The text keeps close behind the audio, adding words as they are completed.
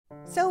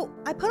So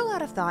I put a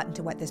lot of thought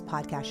into what this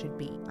podcast should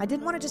be. I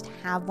didn't want to just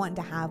have one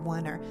to have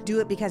one or do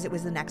it because it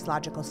was the next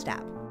logical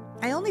step.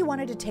 I only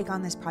wanted to take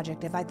on this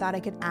project if I thought I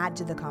could add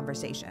to the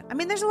conversation. I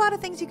mean, there's a lot of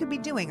things you could be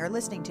doing or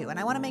listening to, and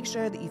I want to make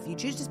sure that if you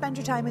choose to spend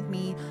your time with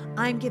me,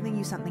 I'm giving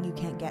you something you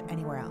can't get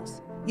anywhere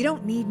else. You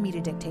don't need me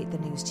to dictate the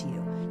news to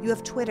you. You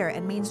have Twitter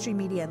and mainstream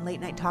media and late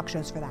night talk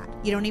shows for that.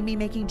 You don't need me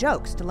making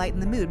jokes to lighten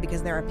the mood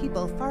because there are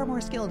people far more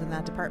skilled in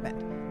that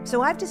department.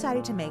 So I've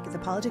decided to make the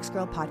Politics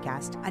Girl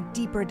podcast a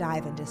deeper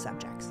dive into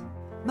subjects.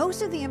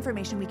 Most of the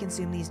information we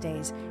consume these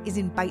days is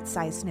in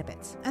bite-sized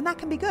snippets, and that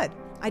can be good.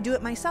 I do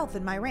it myself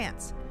in my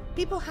rants.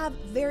 People have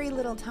very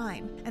little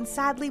time, and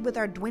sadly with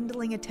our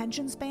dwindling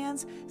attention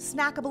spans,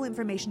 snackable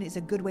information is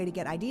a good way to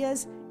get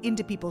ideas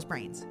into people's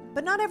brains.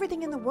 But not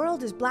everything in the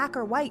world is black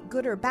or white,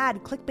 good or bad,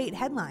 clickbait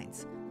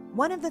headlines.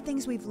 One of the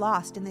things we've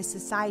lost in this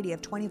society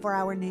of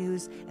 24-hour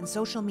news and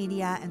social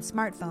media and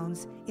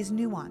smartphones is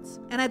nuance.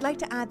 And I'd like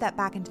to add that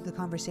back into the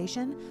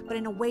conversation, but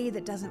in a way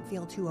that doesn't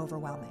feel too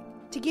overwhelming.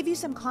 To give you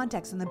some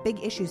context on the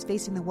big issues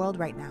facing the world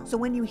right now, so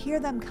when you hear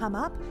them come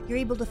up, you're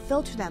able to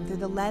filter them through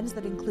the lens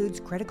that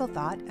includes critical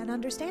thought and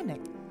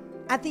understanding.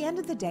 At the end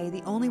of the day,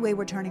 the only way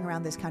we're turning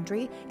around this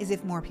country is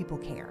if more people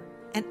care.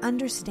 And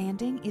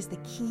understanding is the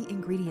key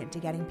ingredient to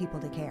getting people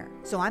to care.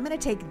 So I'm going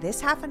to take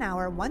this half an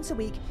hour once a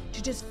week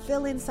to just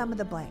fill in some of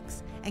the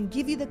blanks and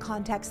give you the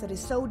context that is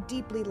so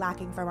deeply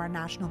lacking from our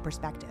national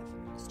perspective.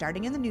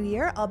 Starting in the new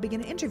year, I'll begin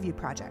an interview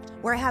project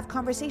where I have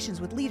conversations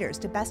with leaders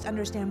to best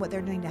understand what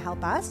they're doing to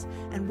help us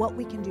and what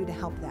we can do to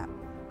help them.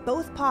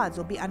 Both pods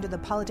will be under the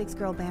Politics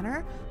Girl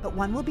banner, but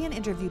one will be an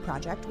interview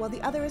project while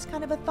the other is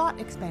kind of a thought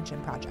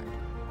expansion project.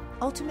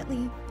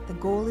 Ultimately, the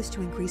goal is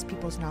to increase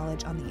people's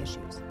knowledge on the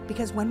issues,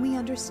 because when we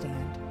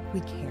understand, we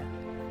care.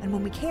 And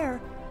when we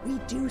care, we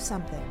do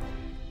something.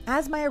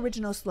 As my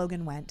original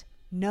slogan went,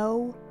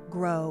 know,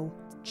 grow,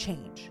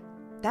 change.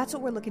 That's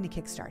what we're looking to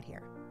kickstart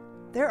here.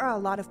 There are a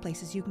lot of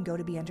places you can go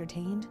to be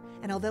entertained,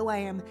 and although I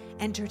am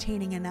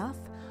entertaining enough,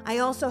 I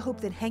also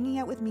hope that hanging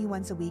out with me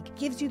once a week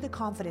gives you the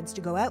confidence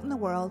to go out in the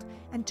world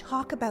and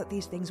talk about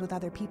these things with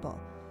other people,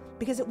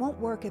 because it won't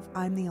work if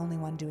I'm the only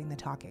one doing the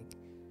talking.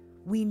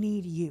 We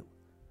need you.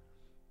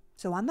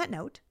 So on that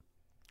note,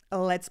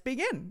 let's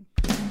begin.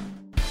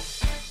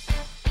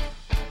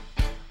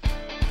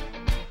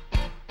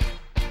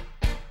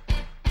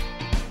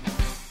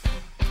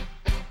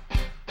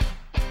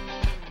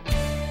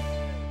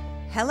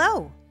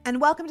 Hello,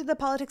 and welcome to the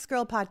Politics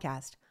Girl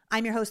podcast.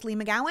 I'm your host, Lee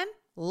McGowan.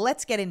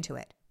 Let's get into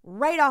it.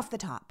 Right off the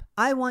top,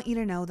 I want you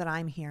to know that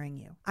I'm hearing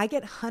you. I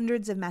get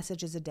hundreds of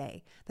messages a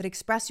day that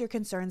express your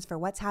concerns for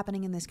what's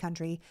happening in this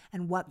country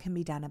and what can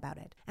be done about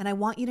it. And I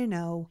want you to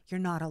know you're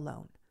not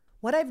alone.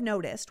 What I've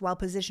noticed while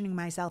positioning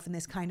myself in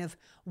this kind of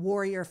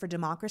warrior for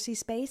democracy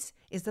space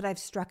is that I've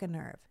struck a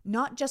nerve,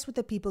 not just with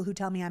the people who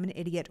tell me I'm an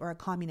idiot or a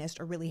communist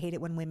or really hate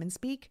it when women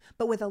speak,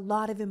 but with a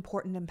lot of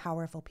important and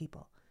powerful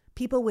people.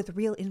 People with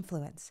real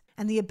influence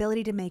and the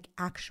ability to make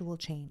actual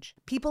change.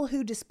 People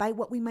who, despite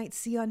what we might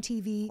see on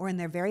TV or in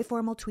their very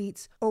formal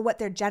tweets or what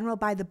their general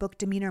by-the-book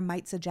demeanor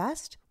might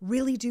suggest,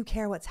 really do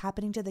care what's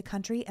happening to the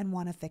country and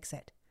want to fix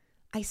it.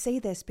 I say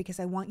this because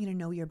I want you to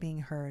know you're being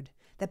heard,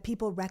 that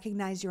people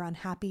recognize you're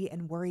unhappy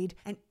and worried,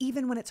 and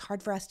even when it's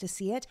hard for us to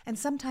see it, and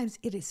sometimes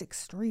it is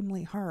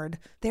extremely hard,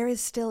 there is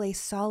still a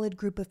solid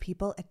group of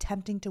people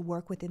attempting to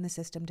work within the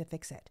system to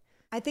fix it.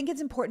 I think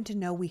it's important to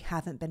know we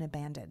haven't been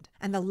abandoned.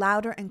 And the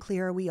louder and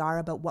clearer we are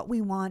about what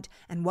we want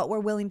and what we're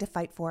willing to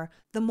fight for,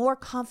 the more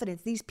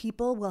confidence these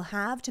people will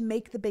have to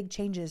make the big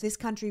changes this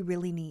country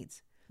really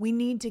needs. We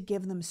need to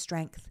give them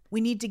strength. We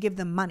need to give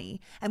them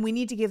money. And we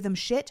need to give them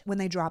shit when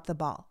they drop the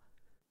ball.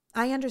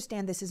 I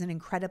understand this is an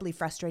incredibly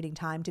frustrating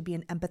time to be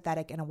an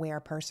empathetic and aware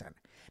person,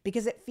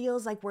 because it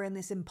feels like we're in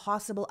this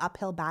impossible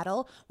uphill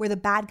battle where the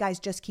bad guys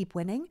just keep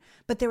winning,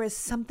 but there is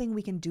something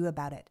we can do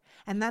about it,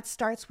 and that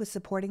starts with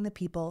supporting the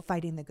people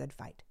fighting the good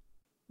fight.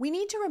 We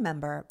need to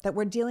remember that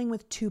we're dealing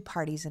with two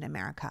parties in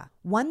America,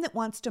 one that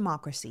wants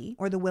democracy,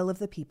 or the will of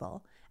the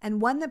people,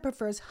 and one that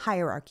prefers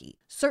hierarchy,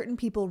 certain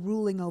people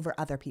ruling over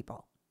other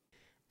people.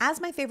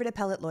 As my favorite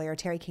appellate lawyer,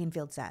 Terry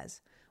Canfield,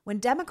 says, when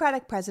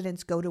Democratic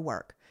presidents go to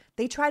work,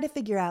 they try to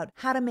figure out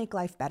how to make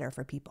life better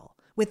for people,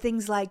 with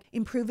things like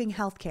improving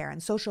healthcare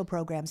and social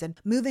programs and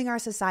moving our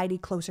society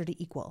closer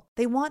to equal.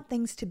 They want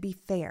things to be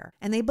fair,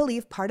 and they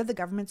believe part of the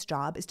government's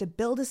job is to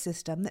build a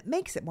system that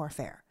makes it more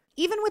fair.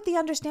 Even with the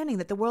understanding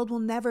that the world will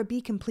never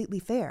be completely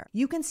fair,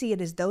 you can see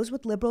it as those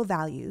with liberal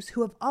values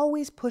who have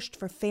always pushed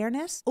for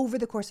fairness over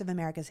the course of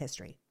America's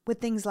history, with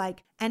things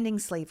like ending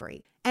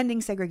slavery, ending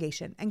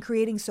segregation, and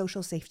creating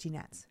social safety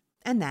nets.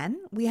 And then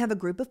we have a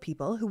group of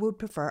people who would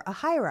prefer a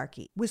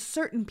hierarchy with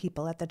certain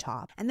people at the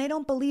top, and they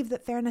don't believe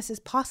that fairness is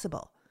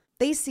possible.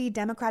 They see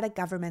democratic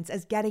governments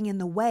as getting in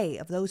the way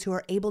of those who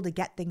are able to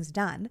get things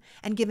done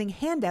and giving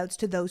handouts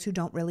to those who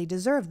don't really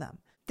deserve them.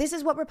 This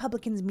is what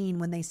Republicans mean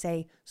when they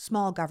say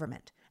small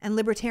government, and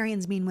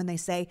libertarians mean when they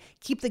say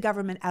keep the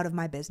government out of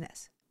my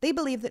business. They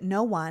believe that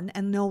no one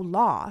and no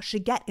law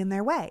should get in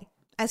their way.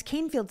 As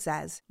Canfield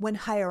says, when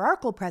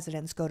hierarchical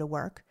presidents go to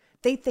work,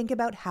 they think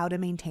about how to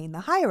maintain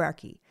the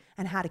hierarchy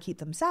and how to keep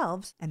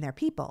themselves and their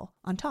people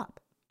on top.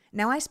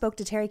 Now, I spoke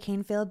to Terry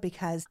Canfield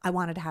because I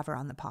wanted to have her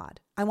on the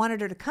pod. I wanted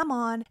her to come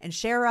on and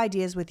share her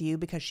ideas with you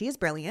because she is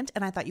brilliant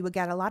and I thought you would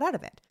get a lot out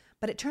of it.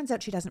 But it turns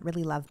out she doesn't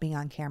really love being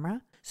on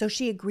camera, so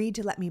she agreed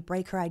to let me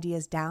break her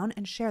ideas down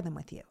and share them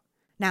with you.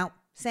 Now,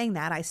 saying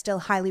that, I still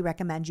highly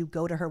recommend you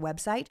go to her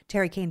website,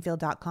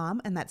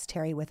 terrycanfield.com, and that's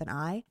Terry with an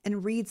I,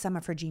 and read some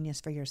of her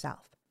genius for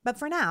yourself. But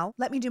for now,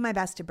 let me do my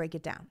best to break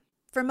it down.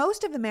 For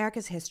most of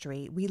America's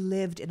history, we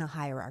lived in a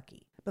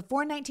hierarchy. Before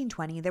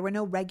 1920, there were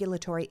no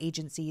regulatory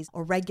agencies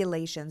or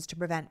regulations to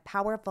prevent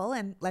powerful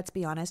and, let's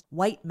be honest,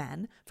 white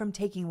men from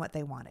taking what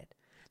they wanted.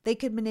 They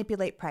could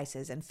manipulate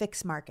prices and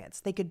fix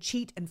markets. They could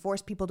cheat and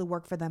force people to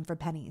work for them for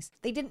pennies.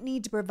 They didn't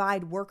need to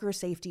provide worker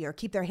safety or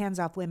keep their hands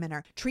off women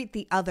or treat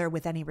the other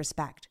with any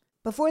respect.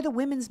 Before the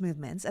women's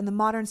movements and the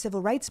modern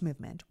civil rights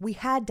movement, we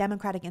had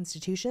democratic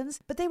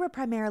institutions, but they were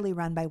primarily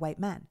run by white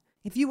men.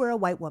 If you were a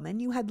white woman,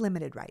 you had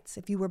limited rights.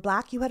 If you were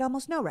black, you had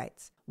almost no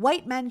rights.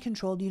 White men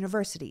controlled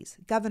universities,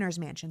 governor's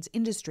mansions,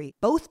 industry,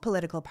 both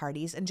political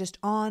parties, and just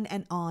on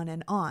and on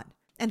and on.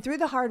 And through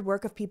the hard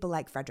work of people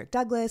like Frederick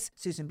Douglass,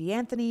 Susan B.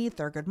 Anthony,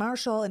 Thurgood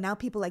Marshall, and now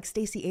people like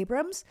Stacey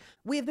Abrams,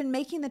 we have been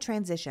making the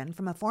transition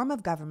from a form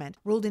of government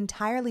ruled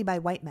entirely by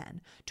white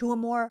men to a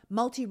more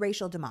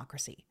multiracial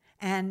democracy.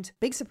 And,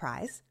 big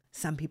surprise,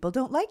 some people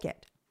don't like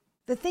it.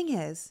 The thing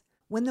is,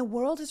 when the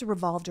world has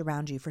revolved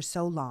around you for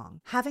so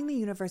long, having the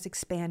universe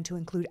expand to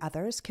include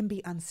others can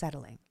be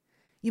unsettling.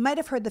 You might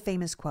have heard the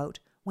famous quote,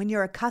 "When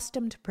you're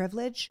accustomed to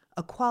privilege,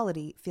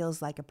 equality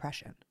feels like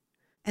oppression."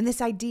 And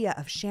this idea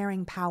of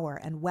sharing power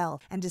and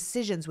wealth and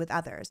decisions with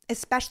others,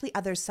 especially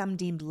others some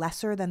deemed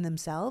lesser than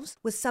themselves,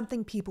 was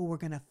something people were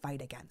going to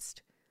fight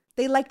against.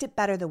 They liked it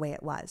better the way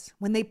it was,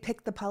 when they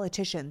picked the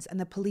politicians and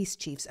the police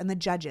chiefs and the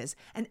judges,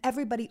 and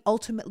everybody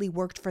ultimately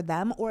worked for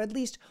them, or at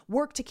least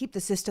worked to keep the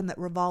system that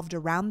revolved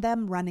around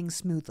them running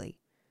smoothly.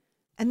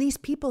 And these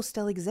people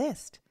still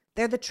exist.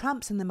 They're the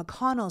Trumps and the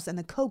McConnells and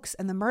the Kochs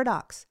and the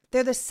Murdochs.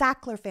 They're the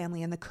Sackler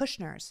family and the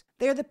Kushners.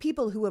 They're the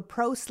people who were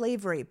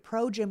pro-slavery,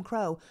 pro-Jim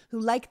Crow, who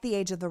liked the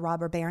age of the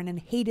robber baron and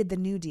hated the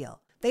New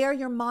Deal. They are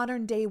your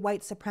modern-day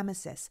white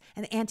supremacists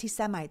and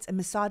anti-Semites and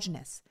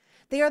misogynists.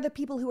 They are the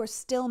people who are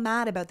still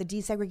mad about the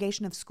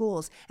desegregation of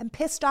schools and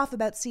pissed off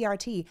about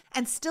CRT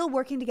and still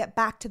working to get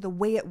back to the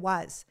way it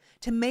was,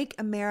 to make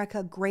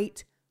America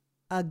great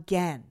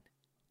again.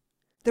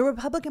 The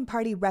Republican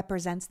Party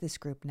represents this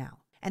group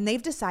now, and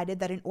they've decided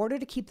that in order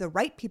to keep the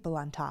right people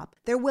on top,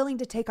 they're willing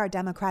to take our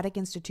democratic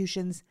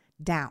institutions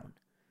down.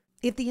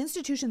 If the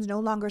institutions no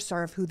longer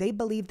serve who they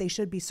believe they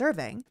should be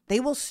serving, they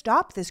will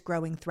stop this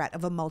growing threat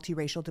of a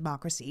multiracial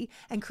democracy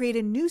and create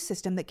a new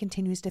system that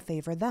continues to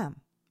favor them.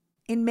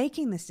 In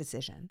making this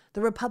decision,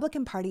 the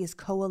Republican Party is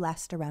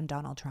coalesced around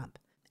Donald Trump.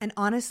 And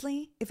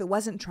honestly, if it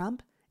wasn't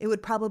Trump, it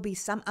would probably be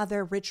some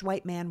other rich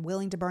white man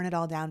willing to burn it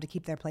all down to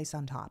keep their place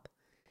on top.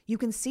 You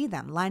can see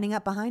them lining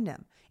up behind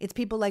him. It's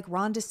people like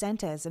Ron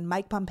DeSantis and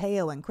Mike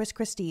Pompeo and Chris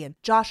Christie and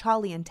Josh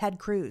Hawley and Ted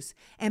Cruz,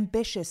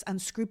 ambitious,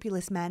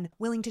 unscrupulous men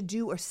willing to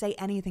do or say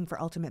anything for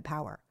ultimate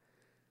power.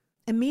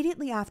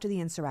 Immediately after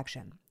the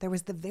insurrection, there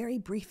was the very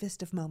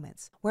briefest of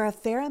moments where a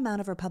fair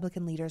amount of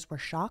Republican leaders were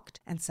shocked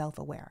and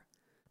self-aware.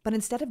 But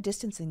instead of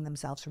distancing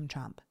themselves from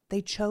Trump,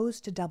 they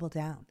chose to double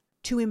down,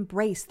 to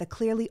embrace the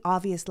clearly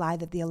obvious lie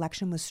that the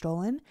election was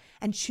stolen,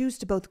 and choose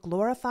to both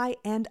glorify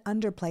and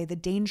underplay the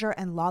danger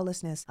and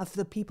lawlessness of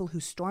the people who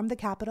stormed the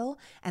Capitol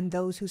and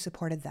those who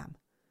supported them.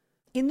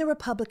 In the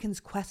Republicans'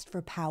 quest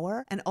for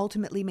power and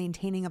ultimately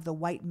maintaining of the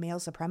white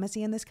male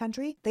supremacy in this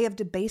country, they have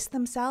debased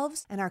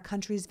themselves and our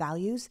country's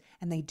values,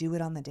 and they do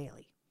it on the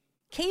daily.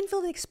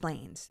 Canfield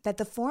explains that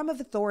the form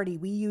of authority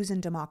we use in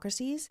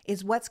democracies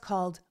is what's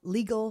called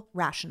legal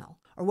rational,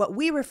 or what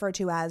we refer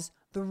to as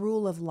the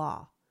rule of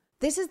law.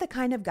 This is the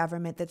kind of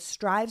government that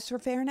strives for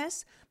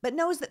fairness, but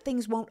knows that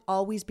things won't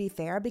always be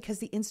fair because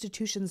the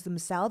institutions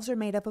themselves are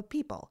made up of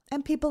people,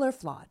 and people are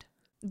flawed.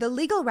 The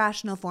legal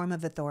rational form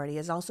of authority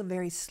is also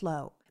very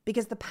slow,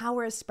 because the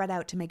power is spread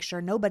out to make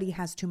sure nobody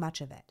has too much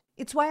of it.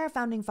 It's why our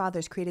founding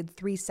fathers created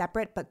 3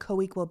 separate but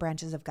co-equal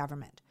branches of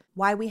government.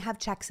 Why we have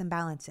checks and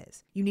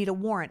balances. You need a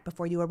warrant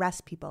before you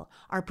arrest people,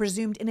 are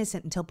presumed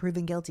innocent until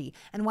proven guilty,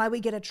 and why we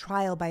get a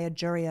trial by a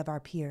jury of our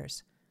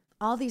peers.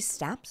 All these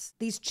steps,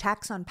 these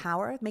checks on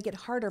power, make it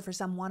harder for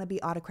some wannabe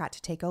autocrat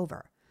to take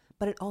over.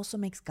 But it also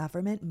makes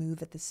government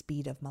move at the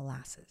speed of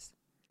molasses.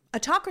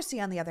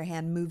 Autocracy, on the other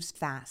hand, moves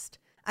fast.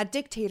 A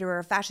dictator or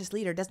a fascist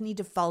leader doesn't need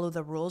to follow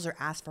the rules or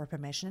ask for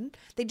permission.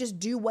 They just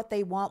do what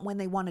they want when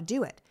they want to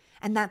do it.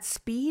 And that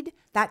speed,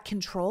 that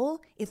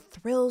control, it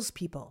thrills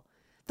people.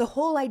 The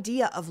whole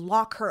idea of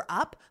lock her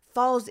up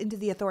falls into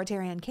the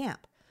authoritarian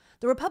camp.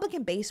 The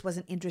Republican base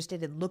wasn't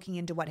interested in looking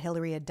into what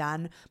Hillary had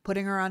done,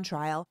 putting her on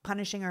trial,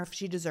 punishing her if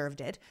she deserved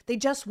it. They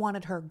just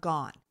wanted her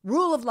gone.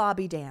 Rule of law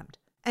be damned.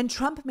 And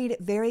Trump made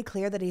it very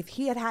clear that if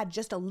he had had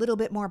just a little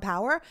bit more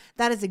power,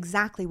 that is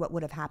exactly what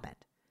would have happened.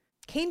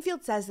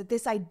 Canfield says that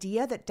this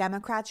idea that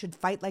Democrats should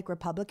fight like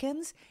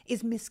Republicans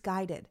is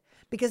misguided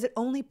because it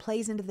only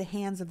plays into the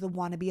hands of the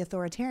wannabe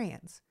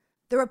authoritarians.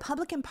 The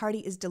Republican Party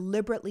is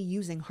deliberately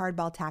using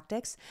hardball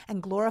tactics and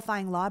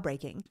glorifying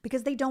lawbreaking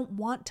because they don't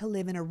want to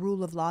live in a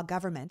rule of law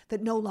government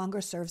that no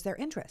longer serves their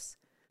interests.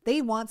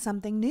 They want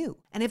something new.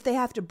 And if they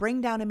have to bring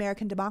down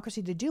American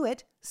democracy to do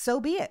it, so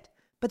be it.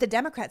 But the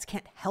Democrats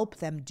can't help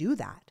them do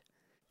that.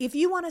 If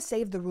you want to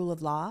save the rule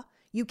of law,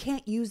 you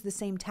can't use the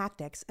same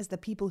tactics as the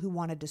people who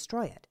want to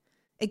destroy it.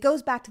 It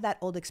goes back to that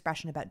old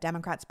expression about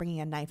Democrats bringing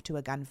a knife to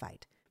a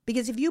gunfight.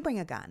 Because if you bring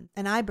a gun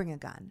and I bring a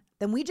gun,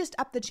 then we just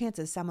up the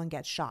chances someone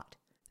gets shot.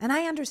 And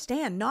I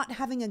understand not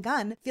having a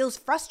gun feels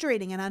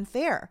frustrating and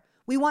unfair.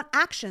 We want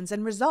actions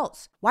and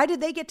results. Why do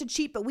they get to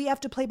cheat but we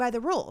have to play by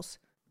the rules?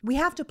 We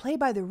have to play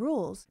by the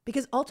rules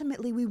because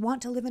ultimately we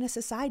want to live in a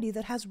society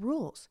that has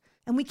rules,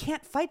 and we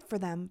can't fight for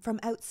them from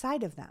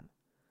outside of them.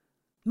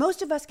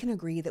 Most of us can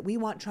agree that we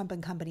want Trump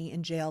and company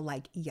in jail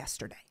like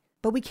yesterday.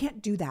 But we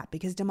can't do that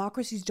because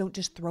democracies don't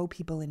just throw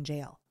people in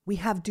jail. We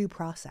have due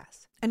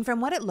process. And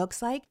from what it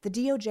looks like, the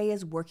DOJ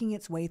is working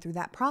its way through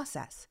that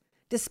process.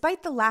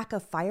 Despite the lack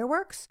of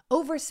fireworks,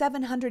 over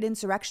 700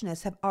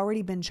 insurrectionists have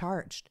already been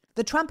charged.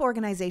 The Trump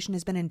Organization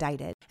has been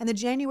indicted, and the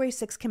January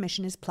 6th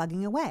Commission is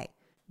plugging away.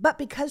 But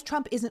because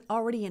Trump isn't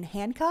already in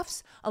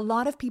handcuffs, a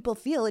lot of people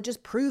feel it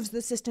just proves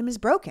the system is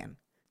broken.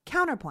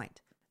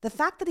 Counterpoint. The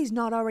fact that he's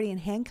not already in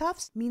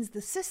handcuffs means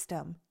the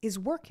system is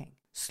working.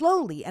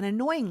 Slowly and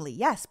annoyingly,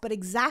 yes, but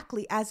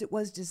exactly as it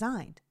was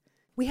designed.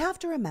 We have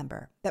to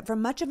remember that for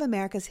much of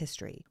America's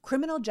history,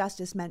 criminal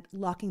justice meant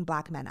locking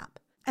black men up.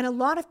 And a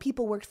lot of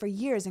people worked for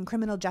years in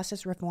criminal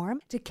justice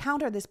reform to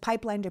counter this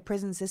pipeline to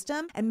prison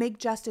system and make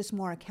justice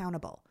more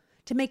accountable,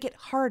 to make it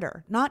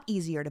harder, not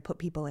easier, to put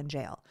people in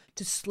jail,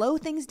 to slow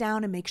things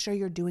down and make sure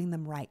you're doing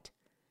them right.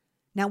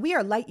 Now, we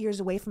are light years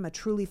away from a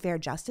truly fair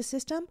justice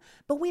system,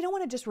 but we don't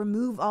want to just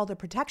remove all the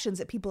protections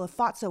that people have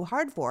fought so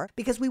hard for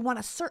because we want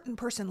a certain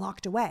person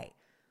locked away.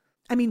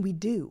 I mean, we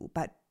do,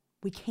 but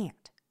we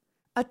can't.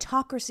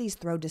 Autocracies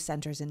throw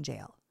dissenters in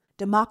jail.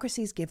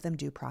 Democracies give them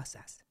due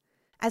process.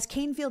 As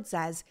Canfield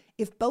says,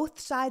 if both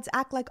sides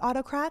act like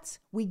autocrats,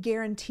 we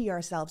guarantee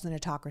ourselves an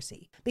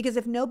autocracy. Because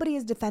if nobody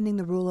is defending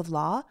the rule of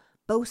law,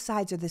 both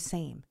sides are the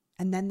same,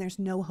 and then there's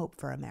no hope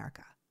for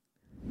America.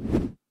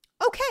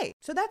 Okay,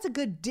 so that's a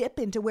good dip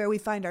into where we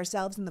find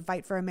ourselves in the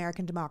fight for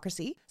American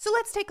democracy. So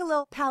let's take a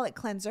little palate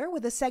cleanser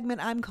with a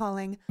segment I'm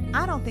calling,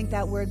 I don't think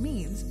that word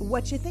means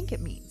what you think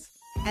it means.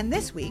 And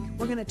this week,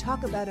 we're going to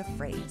talk about a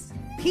phrase.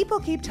 People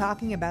keep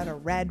talking about a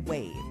red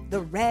wave.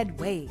 The red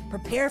wave.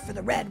 Prepare for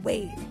the red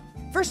wave.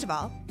 First of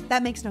all,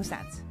 that makes no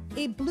sense.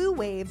 A blue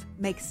wave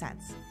makes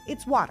sense.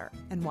 It's water,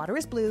 and water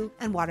is blue,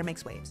 and water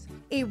makes waves.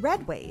 A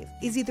red wave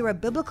is either a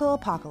biblical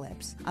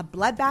apocalypse, a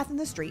bloodbath in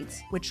the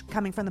streets, which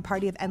coming from the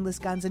party of endless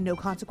guns and no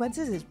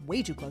consequences is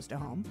way too close to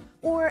home,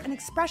 or an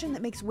expression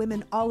that makes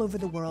women all over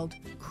the world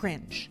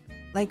cringe.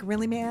 Like,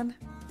 really, man?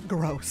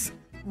 Gross.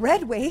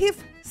 Red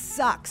wave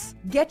sucks.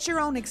 Get your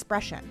own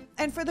expression.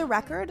 And for the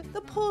record,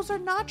 the polls are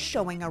not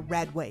showing a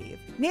red wave.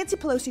 Nancy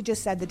Pelosi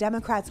just said the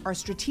Democrats are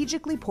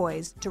strategically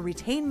poised to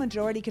retain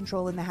majority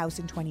control in the House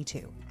in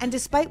 22. And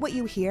despite what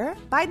you hear,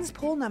 Biden's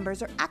poll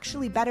numbers are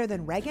actually better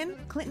than Reagan,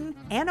 Clinton,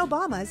 and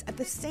Obama's at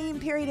the same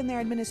period in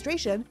their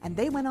administration, and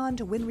they went on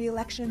to win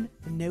re-election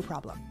no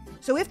problem.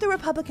 So if the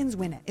Republicans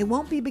win it, it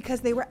won't be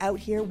because they were out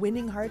here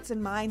winning hearts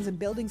and minds and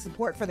building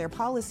support for their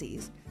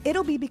policies.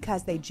 It'll be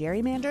because they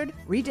gerrymandered,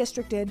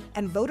 redistricted,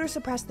 and voter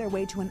suppressed their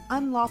way to an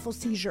unlawful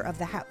seizure of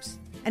the House.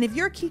 And if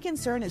your key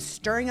concern is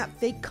stirring up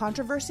fake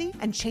controversy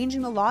and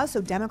changing the laws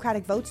so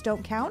Democratic votes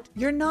don't count,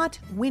 you're not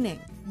winning.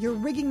 You're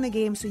rigging the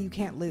game so you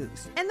can't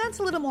lose. And that's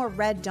a little more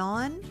red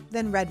dawn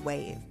than red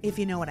wave, if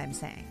you know what I'm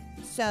saying.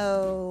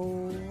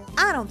 So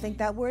I don't think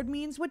that word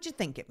means what you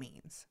think it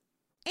means.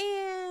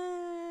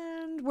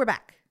 And we're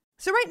back.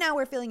 So right now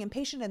we're feeling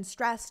impatient and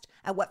stressed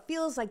at what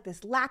feels like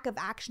this lack of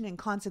action and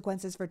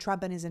consequences for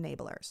Trump and his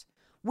enablers.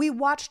 We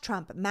watch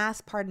Trump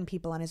mass pardon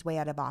people on his way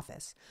out of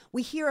office.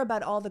 We hear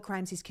about all the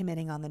crimes he's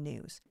committing on the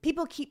news.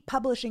 People keep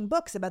publishing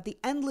books about the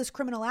endless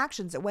criminal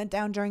actions that went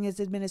down during his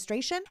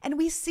administration, and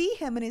we see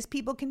him and his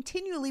people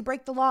continually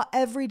break the law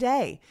every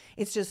day.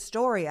 It's just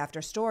story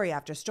after story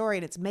after story,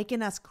 and it's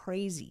making us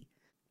crazy.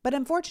 But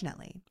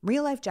unfortunately,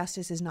 real-life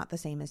justice is not the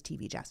same as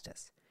TV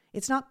justice.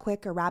 It's not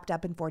quick or wrapped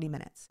up in 40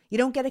 minutes. You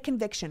don't get a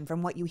conviction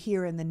from what you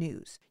hear in the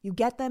news. You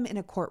get them in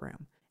a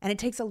courtroom. And it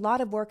takes a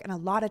lot of work and a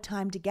lot of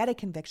time to get a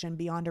conviction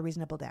beyond a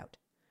reasonable doubt.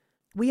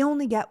 We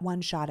only get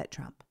one shot at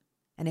Trump.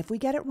 And if we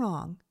get it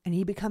wrong and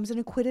he becomes an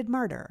acquitted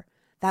martyr,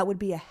 that would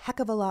be a heck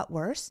of a lot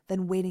worse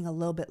than waiting a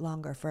little bit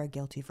longer for a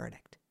guilty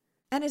verdict.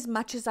 And as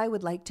much as I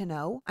would like to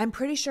know, I'm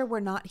pretty sure we're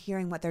not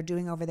hearing what they're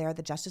doing over there at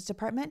the Justice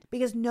Department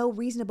because no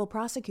reasonable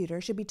prosecutor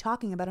should be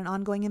talking about an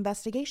ongoing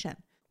investigation.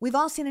 We've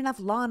all seen enough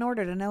Law and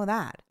Order to know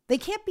that. They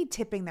can't be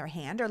tipping their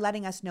hand or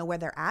letting us know where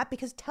they're at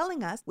because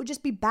telling us would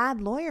just be bad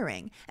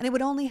lawyering and it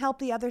would only help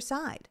the other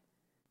side.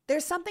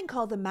 There's something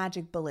called the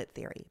magic bullet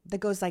theory that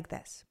goes like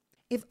this.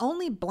 If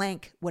only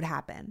blank would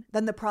happen,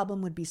 then the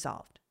problem would be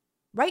solved.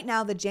 Right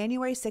now, the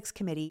January 6th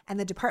Committee and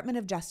the Department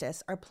of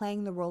Justice are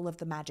playing the role of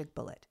the magic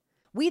bullet.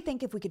 We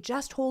think if we could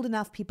just hold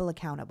enough people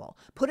accountable,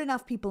 put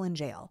enough people in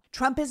jail,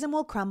 Trumpism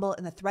will crumble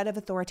and the threat of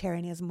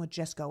authoritarianism would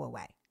just go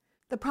away.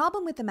 The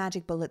problem with the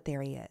magic bullet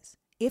theory is,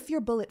 if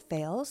your bullet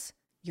fails,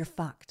 you're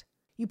fucked.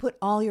 You put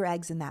all your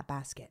eggs in that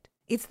basket.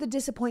 It's the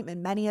disappointment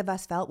many of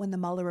us felt when the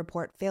Mueller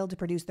report failed to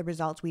produce the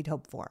results we'd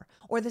hoped for,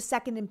 or the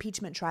second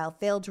impeachment trial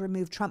failed to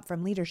remove Trump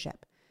from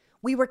leadership.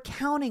 We were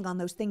counting on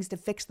those things to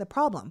fix the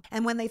problem,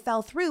 and when they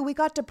fell through, we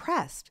got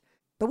depressed.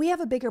 But we have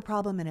a bigger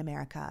problem in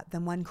America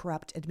than one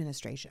corrupt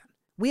administration.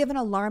 We have an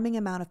alarming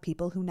amount of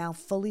people who now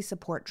fully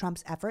support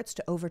Trump's efforts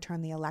to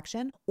overturn the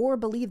election or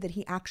believe that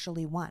he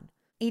actually won.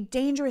 A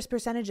dangerous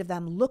percentage of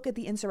them look at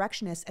the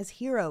insurrectionists as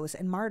heroes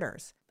and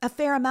martyrs. A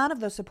fair amount of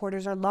those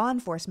supporters are law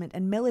enforcement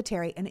and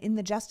military and in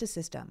the justice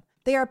system.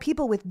 They are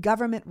people with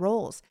government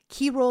roles,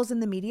 key roles in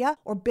the media,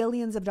 or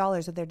billions of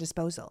dollars at their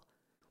disposal.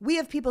 We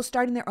have people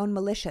starting their own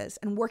militias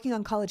and working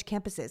on college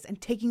campuses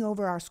and taking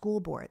over our school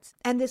boards.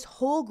 And this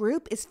whole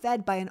group is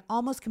fed by an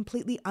almost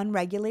completely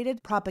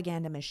unregulated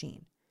propaganda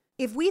machine.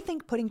 If we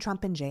think putting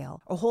Trump in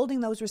jail or holding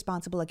those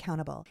responsible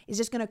accountable is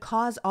just going to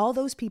cause all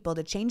those people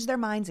to change their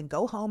minds and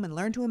go home and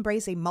learn to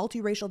embrace a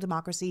multiracial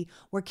democracy,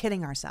 we're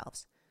kidding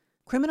ourselves.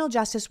 Criminal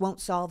justice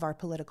won't solve our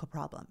political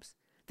problems.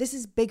 This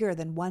is bigger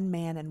than one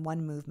man and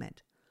one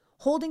movement.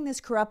 Holding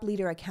this corrupt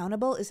leader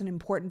accountable is an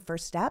important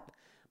first step,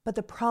 but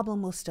the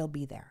problem will still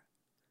be there.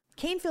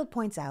 Canfield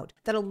points out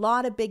that a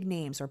lot of big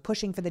names are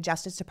pushing for the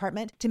Justice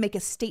Department to make a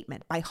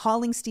statement by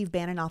hauling Steve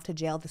Bannon off to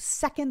jail the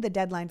second the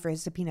deadline for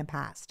his subpoena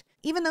passed,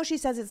 even though she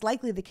says it's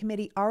likely the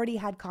committee already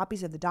had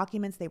copies of the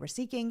documents they were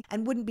seeking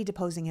and wouldn't be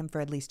deposing him for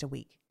at least a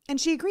week. And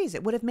she agrees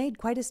it would have made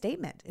quite a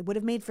statement. It would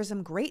have made for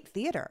some great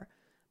theater.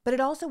 But it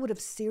also would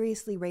have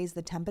seriously raised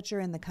the temperature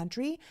in the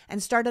country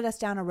and started us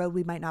down a road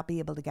we might not be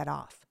able to get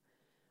off.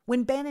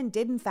 When Bannon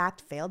did in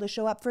fact fail to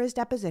show up for his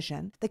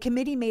deposition, the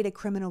committee made a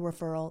criminal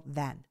referral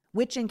then,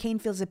 which in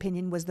Canefield's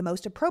opinion was the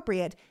most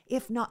appropriate,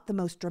 if not the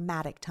most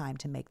dramatic time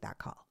to make that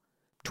call.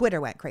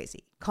 Twitter went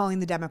crazy, calling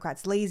the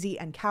Democrats lazy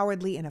and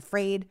cowardly and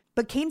afraid.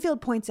 But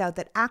Canfield points out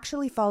that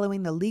actually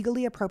following the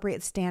legally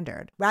appropriate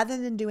standard, rather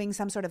than doing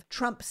some sort of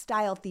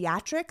Trump-style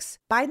theatrics,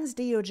 Biden's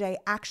DOJ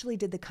actually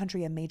did the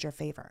country a major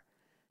favor.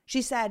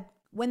 She said,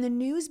 "When the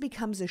news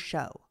becomes a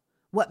show,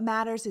 what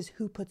matters is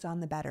who puts on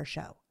the better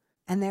show.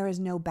 And there is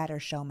no better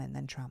showman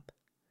than Trump."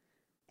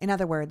 In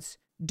other words,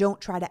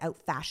 don't try to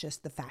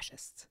out-fascist the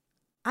fascists.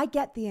 I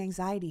get the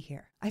anxiety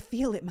here. I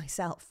feel it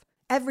myself.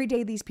 Every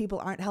day these people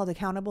aren't held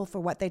accountable for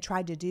what they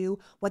tried to do,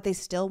 what they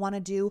still want to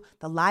do,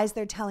 the lies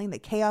they're telling, the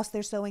chaos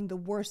they're sowing, the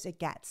worse it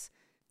gets.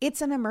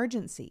 It's an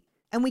emergency,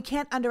 and we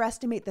can't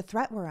underestimate the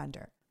threat we're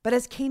under. But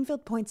as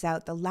Canfield points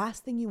out, the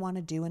last thing you want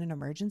to do in an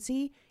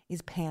emergency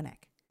is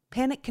panic.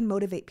 Panic can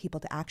motivate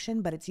people to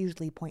action, but it's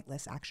usually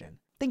pointless action.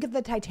 Think of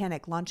the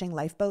Titanic launching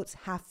lifeboats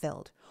half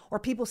filled, or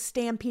people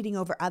stampeding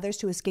over others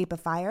to escape a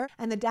fire,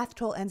 and the death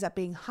toll ends up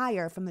being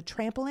higher from the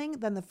trampling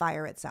than the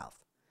fire itself.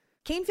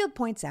 Canfield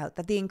points out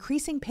that the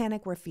increasing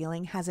panic we're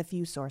feeling has a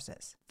few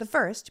sources. The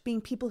first being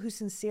people who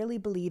sincerely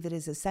believe it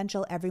is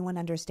essential everyone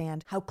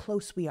understand how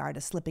close we are to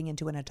slipping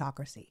into an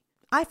autocracy.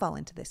 I fall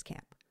into this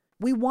camp.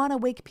 We want to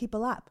wake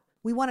people up.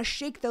 We want to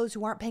shake those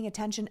who aren't paying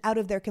attention out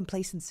of their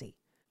complacency.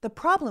 The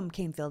problem,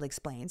 Canfield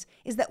explains,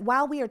 is that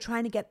while we are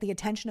trying to get the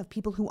attention of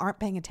people who aren't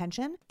paying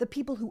attention, the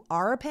people who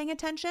are paying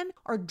attention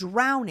are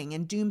drowning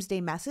in doomsday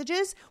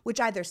messages, which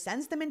either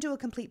sends them into a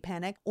complete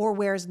panic or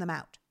wears them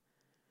out.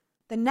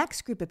 The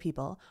next group of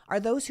people are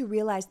those who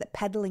realize that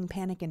peddling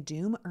panic and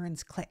doom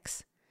earns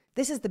clicks.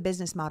 This is the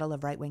business model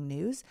of right-wing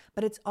news,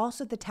 but it's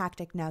also the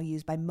tactic now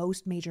used by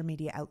most major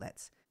media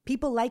outlets.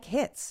 People like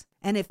hits.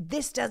 And if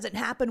this doesn't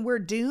happen, we're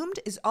doomed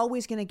is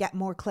always going to get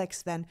more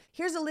clicks than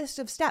here's a list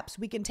of steps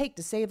we can take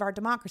to save our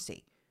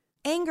democracy.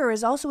 Anger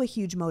is also a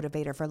huge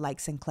motivator for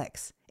likes and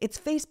clicks. It's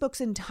Facebook's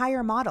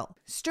entire model.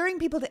 Stirring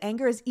people to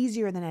anger is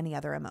easier than any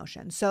other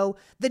emotion. So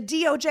the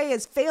DOJ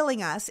is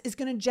failing us is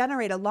going to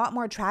generate a lot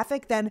more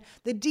traffic than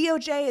the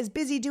DOJ is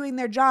busy doing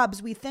their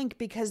jobs, we think,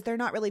 because they're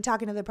not really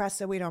talking to the press,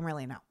 so we don't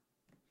really know.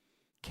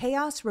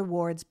 Chaos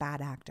rewards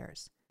bad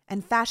actors,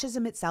 and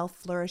fascism itself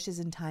flourishes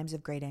in times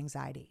of great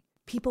anxiety.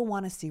 People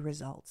want to see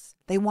results.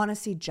 They want to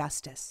see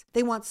justice.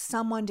 They want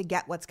someone to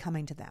get what's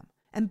coming to them.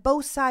 And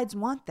both sides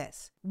want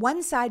this.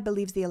 One side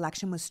believes the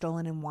election was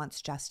stolen and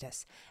wants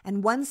justice.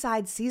 And one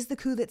side sees the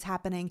coup that's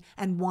happening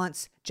and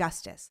wants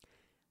justice.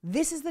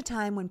 This is the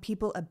time when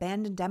people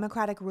abandon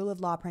democratic rule of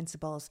law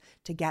principles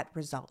to get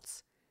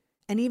results.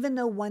 And even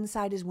though one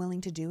side is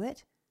willing to do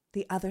it,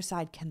 the other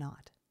side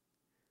cannot.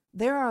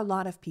 There are a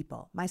lot of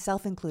people,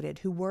 myself included,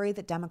 who worry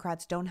that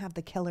Democrats don't have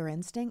the killer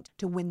instinct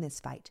to win this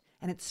fight.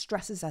 And it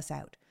stresses us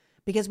out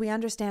because we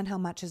understand how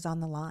much is on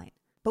the line.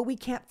 But we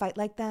can't fight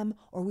like them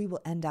or we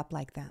will end up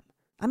like them.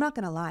 I'm not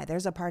going to lie.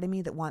 There's a part of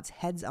me that wants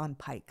heads on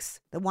pikes,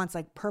 that wants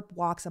like perp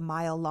walks a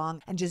mile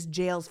long and just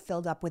jails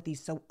filled up with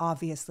these so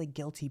obviously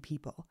guilty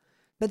people.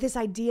 But this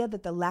idea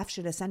that the left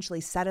should essentially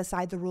set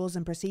aside the rules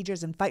and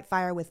procedures and fight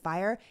fire with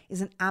fire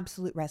is an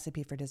absolute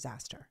recipe for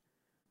disaster.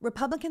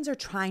 Republicans are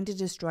trying to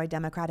destroy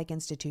democratic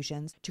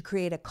institutions to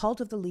create a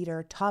cult of the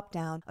leader,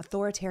 top-down,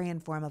 authoritarian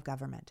form of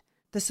government.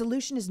 The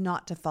solution is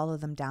not to follow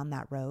them down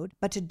that road,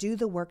 but to do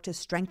the work to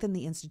strengthen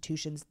the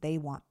institutions they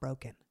want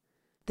broken.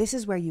 This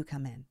is where you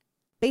come in.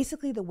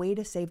 Basically, the way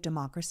to save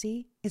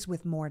democracy is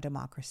with more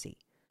democracy,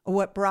 or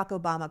what Barack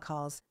Obama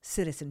calls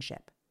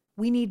citizenship.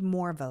 We need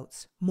more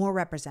votes, more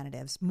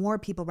representatives, more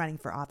people running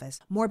for office,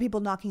 more people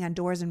knocking on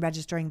doors and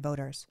registering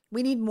voters.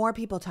 We need more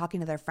people talking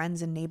to their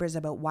friends and neighbors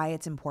about why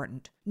it's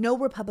important. No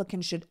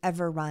Republican should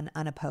ever run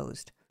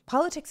unopposed.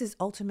 Politics is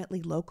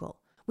ultimately local.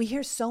 We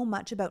hear so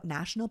much about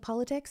national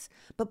politics,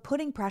 but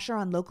putting pressure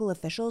on local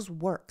officials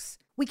works.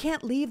 We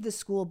can't leave the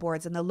school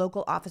boards and the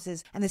local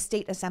offices and the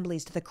state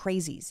assemblies to the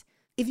crazies.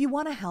 If you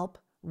want to help,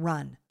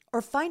 run.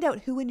 Or find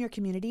out who in your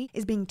community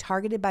is being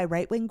targeted by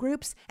right-wing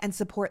groups and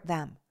support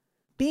them.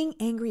 Being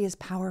angry is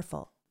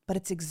powerful, but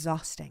it's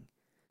exhausting.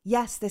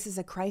 Yes, this is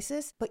a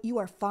crisis, but you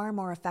are far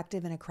more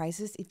effective in a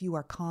crisis if you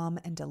are calm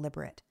and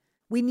deliberate.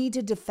 We need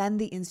to defend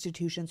the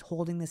institutions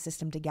holding the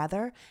system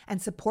together and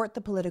support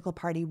the political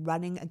party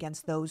running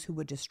against those who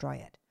would destroy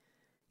it.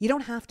 You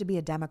don't have to be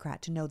a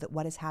Democrat to know that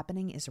what is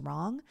happening is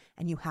wrong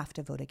and you have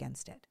to vote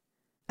against it.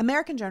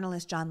 American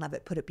journalist John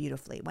Levitt put it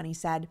beautifully when he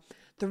said,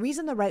 "The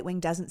reason the right wing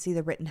doesn't see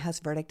the Rittenhouse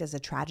verdict as a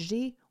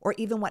tragedy, or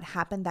even what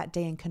happened that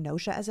day in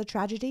Kenosha as a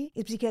tragedy,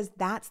 is because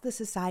that's the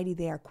society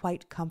they are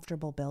quite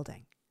comfortable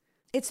building."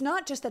 It's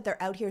not just that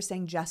they're out here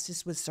saying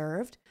justice was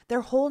served.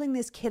 They're holding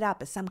this kid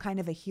up as some kind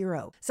of a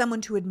hero,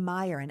 someone to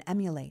admire and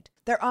emulate.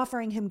 They're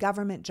offering him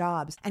government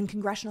jobs and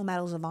congressional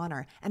medals of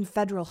honor and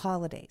federal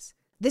holidays.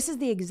 This is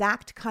the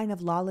exact kind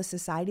of lawless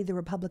society the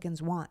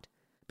Republicans want.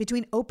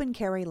 Between open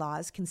carry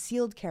laws,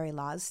 concealed carry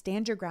laws,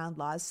 stand your ground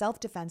laws,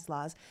 self-defense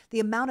laws,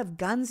 the amount of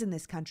guns in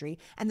this country,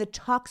 and the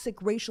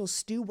toxic racial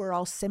stew we're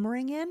all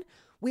simmering in,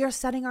 we are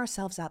setting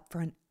ourselves up for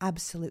an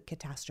absolute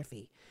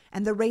catastrophe.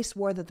 And the race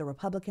war that the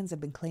Republicans have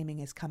been claiming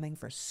is coming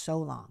for so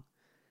long.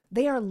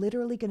 They are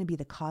literally going to be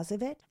the cause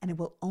of it, and it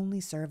will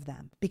only serve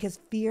them, because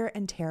fear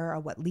and terror are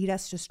what lead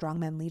us to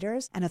strongman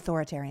leaders and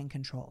authoritarian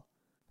control.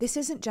 This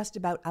isn't just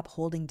about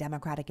upholding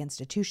democratic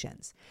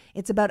institutions.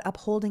 It's about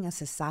upholding a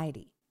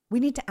society. We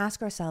need to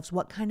ask ourselves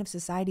what kind of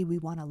society we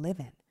want to live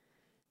in.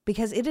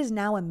 Because it is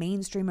now a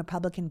mainstream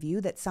Republican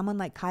view that someone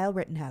like Kyle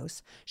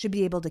Rittenhouse should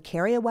be able to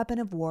carry a weapon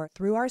of war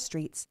through our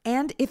streets,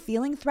 and if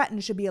feeling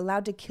threatened, should be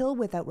allowed to kill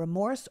without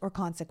remorse or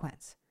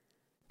consequence.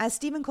 As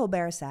Stephen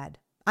Colbert said,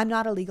 "I'm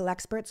not a legal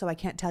expert, so I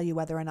can't tell you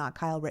whether or not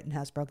Kyle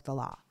Rittenhouse broke the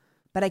law.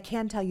 But I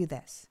can tell you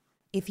this.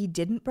 If he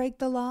didn't break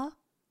the law,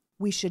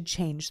 we should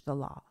change the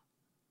law."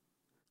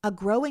 A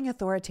growing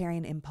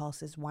authoritarian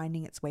impulse is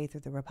winding its way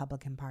through the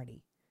Republican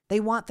Party. They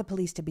want the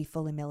police to be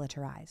fully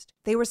militarized.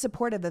 They were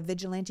supportive of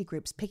vigilante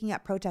groups picking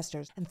up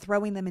protesters and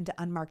throwing them into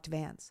unmarked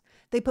vans.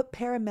 They put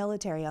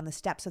paramilitary on the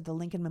steps of the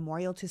Lincoln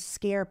Memorial to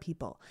scare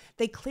people.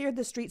 They cleared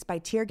the streets by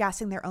tear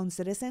gassing their own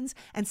citizens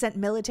and sent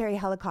military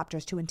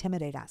helicopters to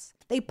intimidate us.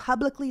 They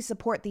publicly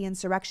support the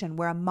insurrection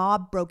where a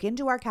mob broke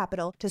into our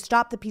Capitol to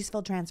stop the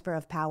peaceful transfer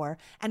of power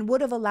and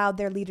would have allowed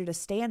their leader to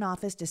stay in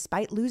office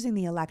despite losing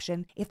the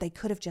election if they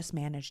could have just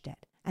managed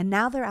it. And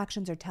now their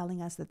actions are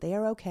telling us that they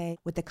are okay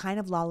with the kind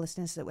of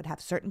lawlessness that would have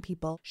certain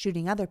people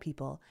shooting other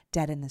people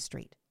dead in the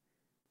street.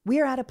 We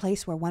are at a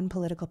place where one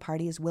political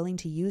party is willing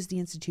to use the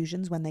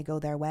institutions when they go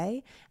their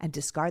way and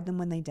discard them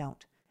when they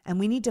don't. And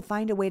we need to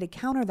find a way to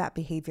counter that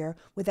behavior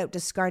without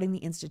discarding the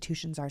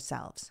institutions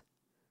ourselves.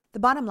 The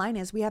bottom line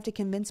is we have to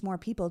convince more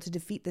people to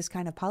defeat this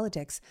kind of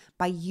politics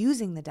by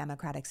using the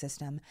democratic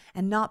system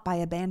and not by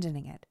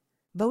abandoning it.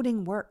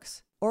 Voting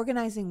works.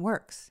 Organizing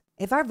works.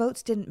 If our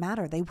votes didn't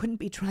matter, they wouldn't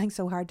be trying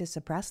so hard to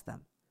suppress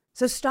them.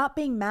 So stop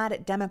being mad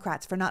at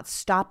Democrats for not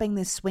stopping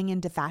this swing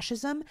into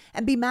fascism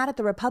and be mad at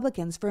the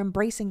Republicans for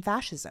embracing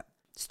fascism.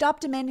 Stop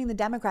demanding the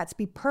Democrats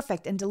be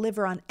perfect and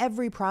deliver on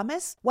every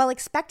promise while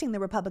expecting the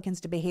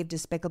Republicans to behave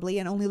despicably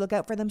and only look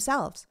out for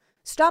themselves.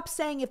 Stop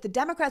saying if the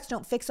Democrats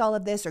don't fix all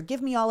of this or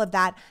give me all of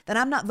that, then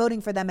I'm not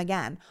voting for them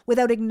again,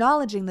 without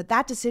acknowledging that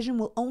that decision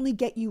will only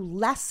get you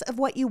less of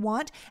what you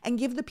want and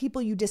give the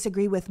people you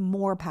disagree with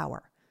more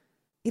power.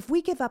 If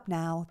we give up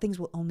now, things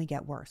will only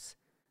get worse.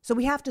 So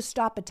we have to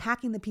stop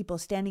attacking the people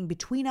standing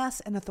between us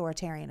and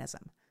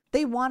authoritarianism.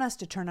 They want us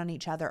to turn on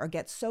each other or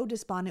get so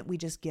despondent we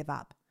just give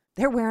up.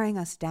 They're wearing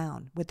us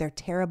down with their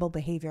terrible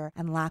behavior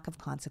and lack of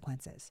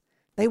consequences.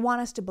 They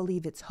want us to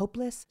believe it's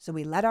hopeless, so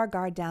we let our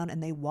guard down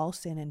and they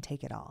waltz in and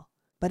take it all.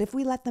 But if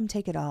we let them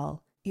take it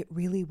all, it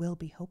really will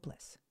be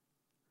hopeless.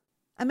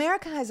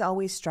 America has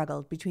always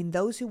struggled between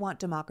those who want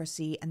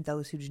democracy and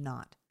those who do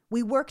not.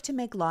 We work to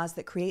make laws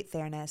that create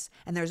fairness,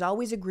 and there's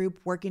always a group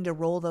working to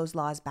roll those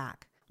laws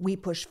back. We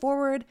push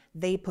forward,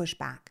 they push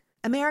back.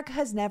 America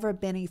has never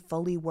been a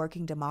fully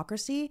working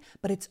democracy,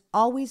 but it's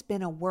always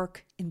been a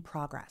work in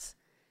progress.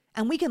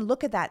 And we can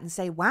look at that and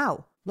say,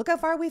 wow, look how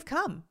far we've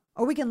come.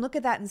 Or we can look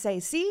at that and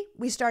say, see,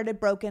 we started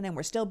broken and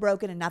we're still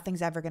broken and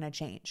nothing's ever going to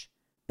change.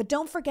 But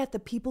don't forget the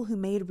people who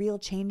made real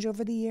change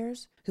over the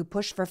years, who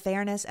pushed for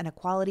fairness and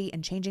equality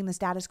and changing the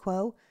status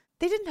quo.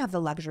 They didn't have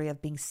the luxury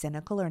of being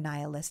cynical or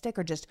nihilistic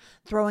or just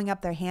throwing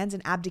up their hands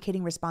and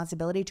abdicating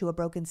responsibility to a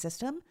broken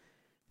system.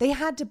 They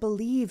had to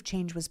believe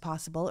change was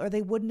possible or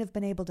they wouldn't have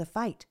been able to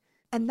fight.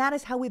 And that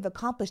is how we've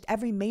accomplished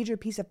every major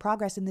piece of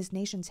progress in this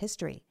nation's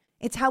history.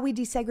 It's how we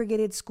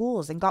desegregated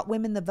schools and got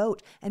women the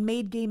vote and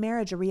made gay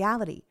marriage a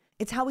reality.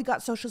 It's how we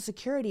got Social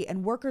Security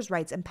and workers'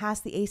 rights and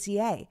passed the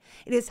ACA.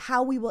 It is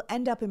how we will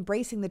end up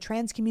embracing the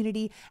trans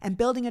community and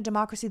building a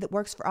democracy that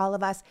works for all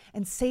of us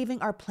and saving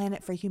our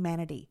planet for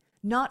humanity.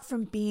 Not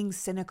from being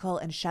cynical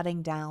and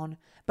shutting down,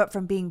 but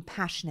from being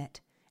passionate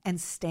and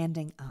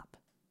standing up.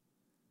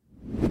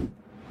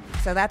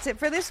 So that's it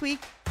for this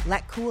week.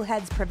 Let cool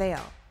heads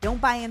prevail. Don't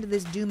buy into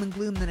this doom and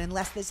gloom that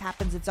unless this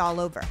happens, it's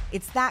all over.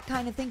 It's that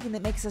kind of thinking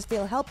that makes us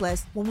feel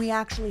helpless when we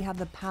actually have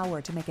the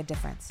power to make a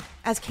difference.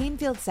 As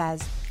Canefield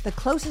says, the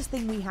closest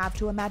thing we have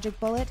to a magic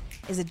bullet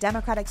is a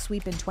Democratic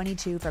sweep in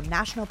 22 from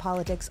national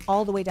politics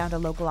all the way down to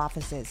local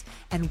offices.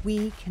 And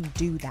we can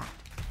do that.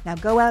 Now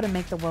go out and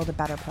make the world a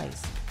better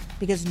place.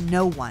 Because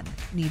no one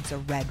needs a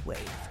red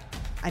wave.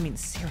 I mean,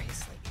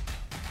 seriously.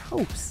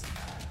 Hopes.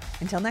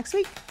 Until next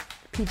week,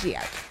 PG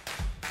out.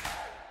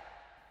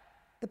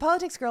 The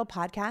Politics Girl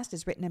podcast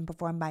is written and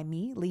performed by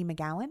me, Lee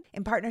McGowan,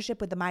 in partnership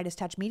with the Midas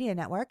Touch Media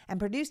Network, and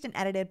produced and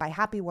edited by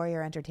Happy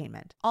Warrior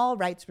Entertainment. All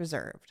rights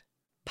reserved.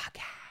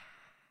 Podcast.